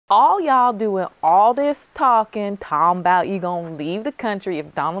All y'all doing all this talking about you gonna leave the country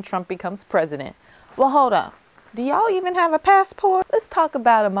if Donald Trump becomes president. Well, hold up. Do y'all even have a passport? Let's talk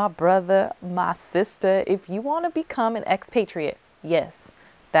about it, my brother, my sister. If you want to become an expatriate, yes,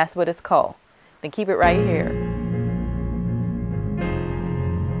 that's what it's called. Then keep it right here.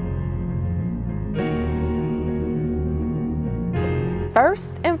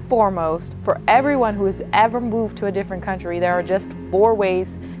 First and foremost, for everyone who has ever moved to a different country, there are just 4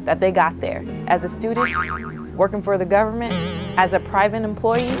 ways that they got there. As a student, working for the government, as a private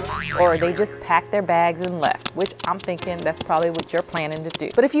employee, or they just packed their bags and left, which I'm thinking that's probably what you're planning to do.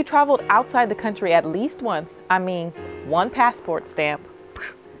 But if you traveled outside the country at least once, I mean, 1 passport stamp,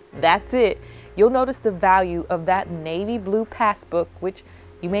 that's it. You'll notice the value of that navy blue passbook, which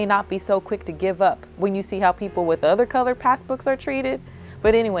you may not be so quick to give up when you see how people with other colored passbooks are treated.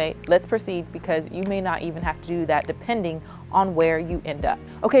 But anyway, let's proceed because you may not even have to do that depending on where you end up.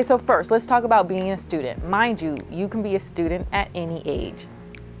 Okay, so first, let's talk about being a student. Mind you, you can be a student at any age.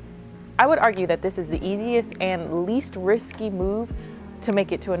 I would argue that this is the easiest and least risky move to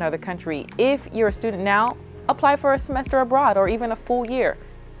make it to another country. If you're a student now, apply for a semester abroad or even a full year,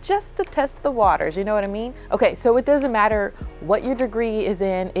 just to test the waters, you know what I mean? Okay, so it doesn't matter what your degree is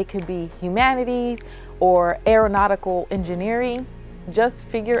in. It could be humanities or aeronautical engineering. Just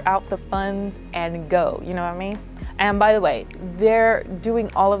figure out the funds and go, you know what I mean? And by the way, they're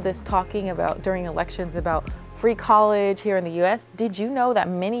doing all of this talking about during elections about free college here in the US. Did you know that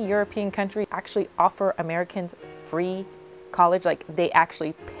many European countries actually offer Americans free college? Like they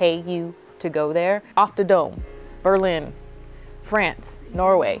actually pay you to go there? Off the dome, Berlin, France,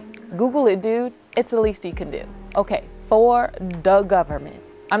 Norway. Google it, dude. It's the least you can do. Okay, for the government.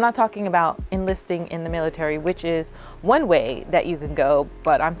 I'm not talking about enlisting in the military, which is one way that you can go,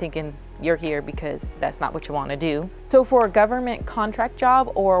 but I'm thinking you're here because that's not what you want to do. So for a government contract job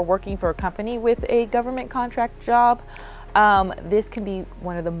or working for a company with a government contract job, this can be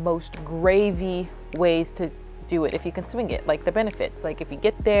one of the most gravy ways to do it if you can swing it, like the benefits. Like if you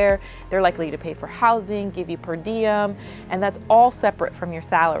get there, they're likely to pay for housing, give you per diem, and that's all separate from your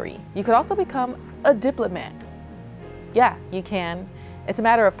salary. You could also become a diplomat. Yeah, you can. It's a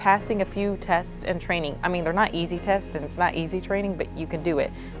matter of passing a few tests and training. I mean, they're not easy tests and it's not easy training, but you can do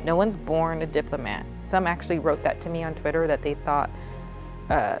it. No one's born a diplomat. Some actually wrote that to me on Twitter that they thought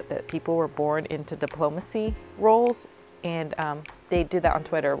that people were born into diplomacy roles, and they did that on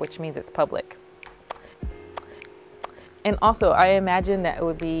Twitter, which means it's public. And also, I imagine that it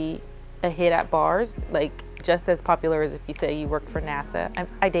would be a hit at bars, like just as popular as if you say you worked for NASA.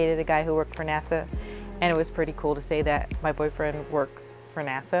 I dated a guy who worked for NASA, and it was pretty cool to say that my boyfriend works for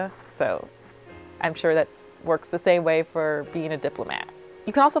NASA. So I'm sure that works the same way for being a diplomat.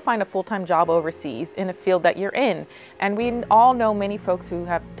 You can also find a full-time job overseas in a field that you're in. And we all know many folks who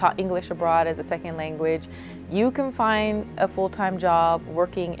have taught English abroad as a second language. You can find a full-time job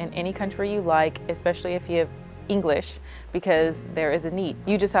working in any country you like, especially if you have English, because there is a need.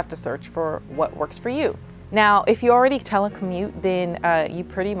 You just have to search for what works for you. Now, if you already telecommute, then you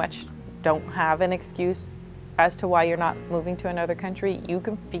pretty much don't have an excuse as to why you're not moving to another country. You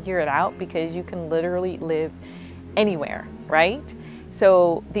can figure it out because you can literally live anywhere, right?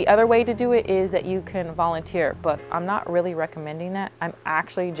 So the other way to do it is that you can volunteer, but I'm not really recommending that. I'm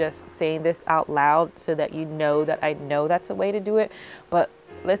actually just saying this out loud so that you know that I know that's a way to do it. But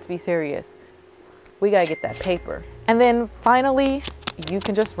let's be serious. We gotta get that paper. And then finally, you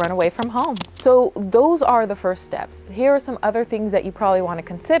can just run away from home. So those are the first steps. Here are some other things that you probably want to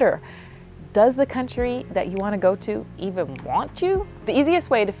consider. Does the country that you want to go to even want you? The easiest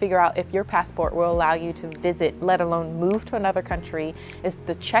way to figure out if your passport will allow you to visit, let alone move to another country, is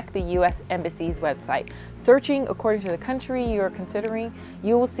to check the US Embassy's website. Searching according to the country you're considering,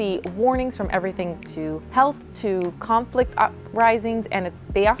 you will see warnings from everything to health to conflict uprisings, and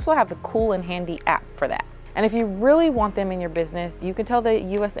they also have a cool and handy app for that. And if you really want them in your business, you can tell the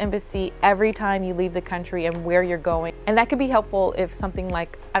US Embassy every time you leave the country and where you're going. And that could be helpful if something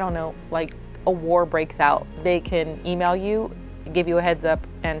like, I don't know, like a war breaks out. They can email you, give you a heads up,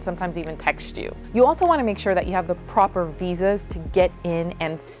 and sometimes even text you. You also want to make sure that you have the proper visas to get in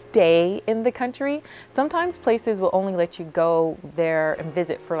and stay in the country. Sometimes places will only let you go there and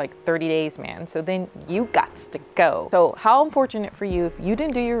visit for like 30 days, man. So then you got to go. So how unfortunate for you if you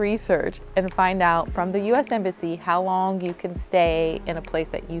didn't do your research and find out from the US Embassy how long you can stay in a place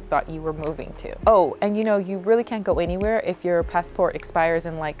that you thought you were moving to. Oh, and you know, you really can't go anywhere if your passport expires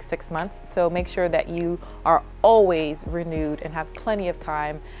in like 6 months. So make sure that you are always renewed and have plenty of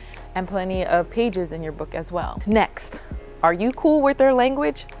time and plenty of pages in your book as well. Next, are you cool with their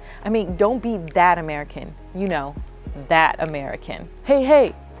language? I mean, don't be that American, you know, that American.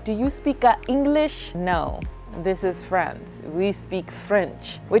 Hey, Do you speak English? No, this is France. We speak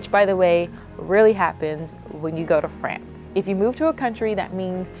French, which by the way, really happens when you go to France. If you move to a country, that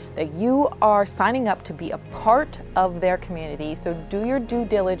means that you are signing up to be a part of their community. So do your due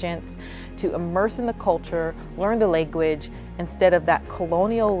diligence to immerse in the culture, learn the language, instead of that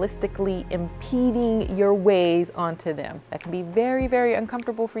colonialistically impeding your ways onto them. That can be very, very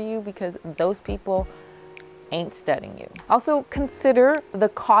uncomfortable for you because those people ain't studying you. Also consider the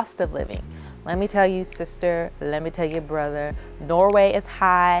cost of living. Let me tell you, sister, let me tell you, brother, Norway is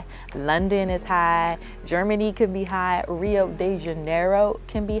high, London is high, Germany can be high, Rio de Janeiro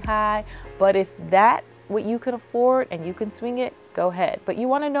can be high, but if that's what you can afford and you can swing it, go ahead. But you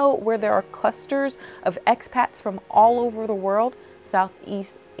want to know where there are clusters of expats from all over the world?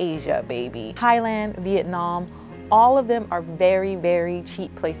 Southeast Asia, baby. Thailand, Vietnam, all of them are very, very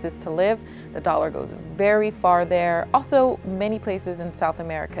cheap places to live. The dollar goes very far there. Also, many places in South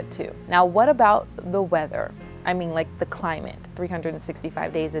America too. Now, what about the weather? I mean, like the climate,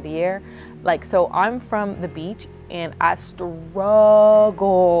 365 days of the year. Like, so I'm from the beach and I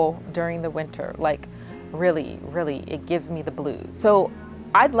struggle during the winter. Like, really, really, it gives me the blues. So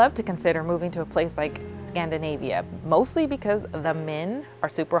I'd love to consider moving to a place like Scandinavia, mostly because the men are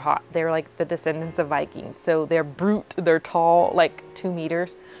super hot. They're like the descendants of Vikings. So they're brute, they're tall, like 2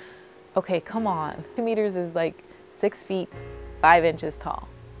 meters. Okay, come on. 2 meters is like 6 feet, 5 inches tall.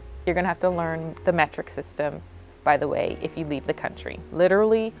 You're gonna have to learn the metric system, by the way, if you leave the country.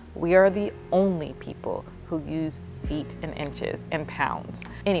 Literally, we are the only people who use feet and inches and pounds.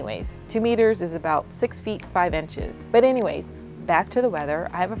 Anyways, 2 meters is about 6 feet, 5 inches. But anyways, back to the weather.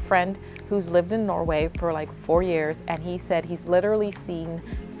 I have a friend who's lived in Norway for like 4 years, and he said he's literally seen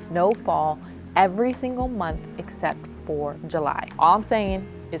snowfall every single month except for July. All I'm saying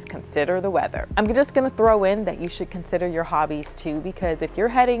is consider the weather. I'm just gonna throw in that you should consider your hobbies too, because if you're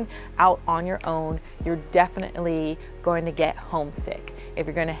heading out on your own, you're definitely going to get homesick. If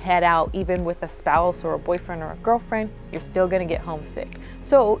you're gonna head out even with a spouse or a boyfriend or a girlfriend, you're still gonna get homesick.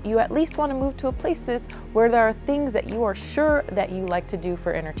 So you at least wanna move to places where there are things that you are sure that you like to do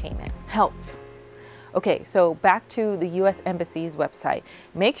for entertainment. Health. Okay, so back to the US Embassy's website.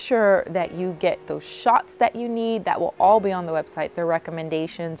 Make sure that you get those shots that you need. That will all be on the website. Their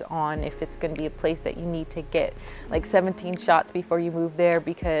recommendations on if it's going to be a place that you need to get like 17 shots before you move there,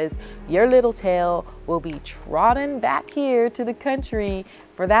 because your little tail will be trotting back here to the country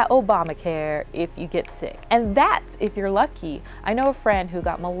for that Obamacare if you get sick. And that's if you're lucky. I know a friend who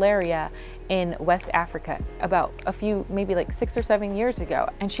got malaria in West Africa about maybe like 6 or 7 years ago.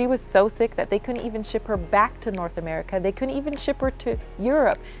 And she was so sick that they couldn't even ship her back to North America. They couldn't even ship her to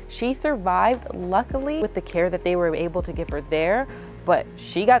Europe. She survived, luckily, with the care that they were able to give her there, but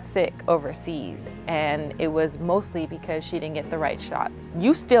she got sick overseas, and it was mostly because she didn't get the right shots.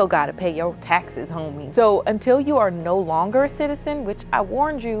 You still gotta pay your taxes, homie. So until you are no longer a citizen, which I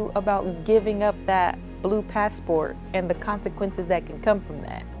warned you about giving up that blue passport and the consequences that can come from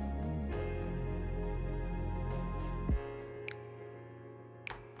that.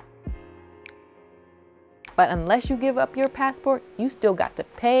 But unless you give up your passport, you still got to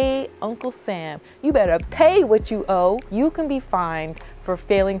pay Uncle Sam. You better pay what you owe. You can be fined for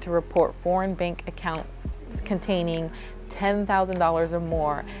failing to report foreign bank accounts containing $10,000 or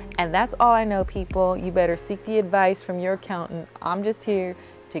more. And that's all I know, people. You better seek the advice from your accountant. I'm just here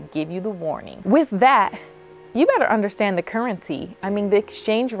to give you the warning. With that, you better understand the currency. I mean, the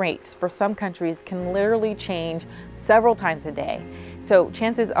exchange rates for some countries can literally change several times a day. So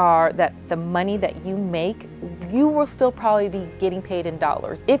chances are that the money that you make, you will still probably be getting paid in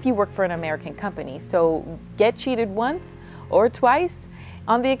dollars if you work for an American company. So get cheated once or twice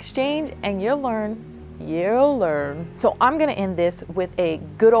on the exchange and you'll learn. So I'm gonna end this with a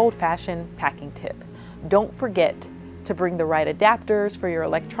good old-fashioned packing tip. Don't forget to bring the right adapters for your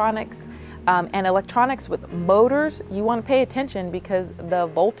electronics. And electronics with motors, you want to pay attention because the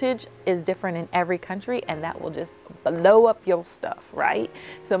voltage is different in every country, and that will just blow up your stuff, right?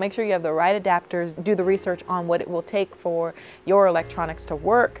 So make sure you have the right adapters. Do the research on what it will take for your electronics to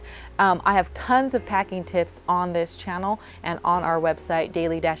work. I have tons of packing tips on this channel and on our website,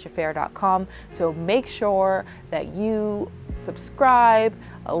 daily-affair.com. So make sure that you subscribe,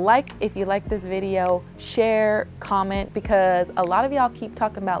 like if you like this video, share, comment, because a lot of y'all keep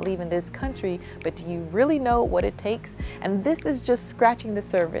talking about leaving this country, but do you really know what it takes? And this is just scratching the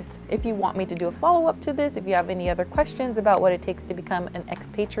surface. If you want me to do a follow-up to this, if you have any other questions about what it takes to become an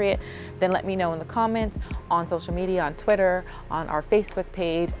expatriate, then let me know in the comments, on social media, on Twitter, on our Facebook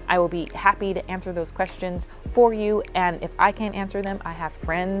page. I will be happy to answer those questions for you, and if I can't answer them, I have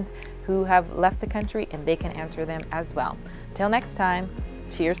friends who have left the country and they can answer them as well. Till next time,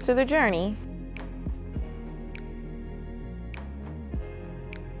 cheers to the journey.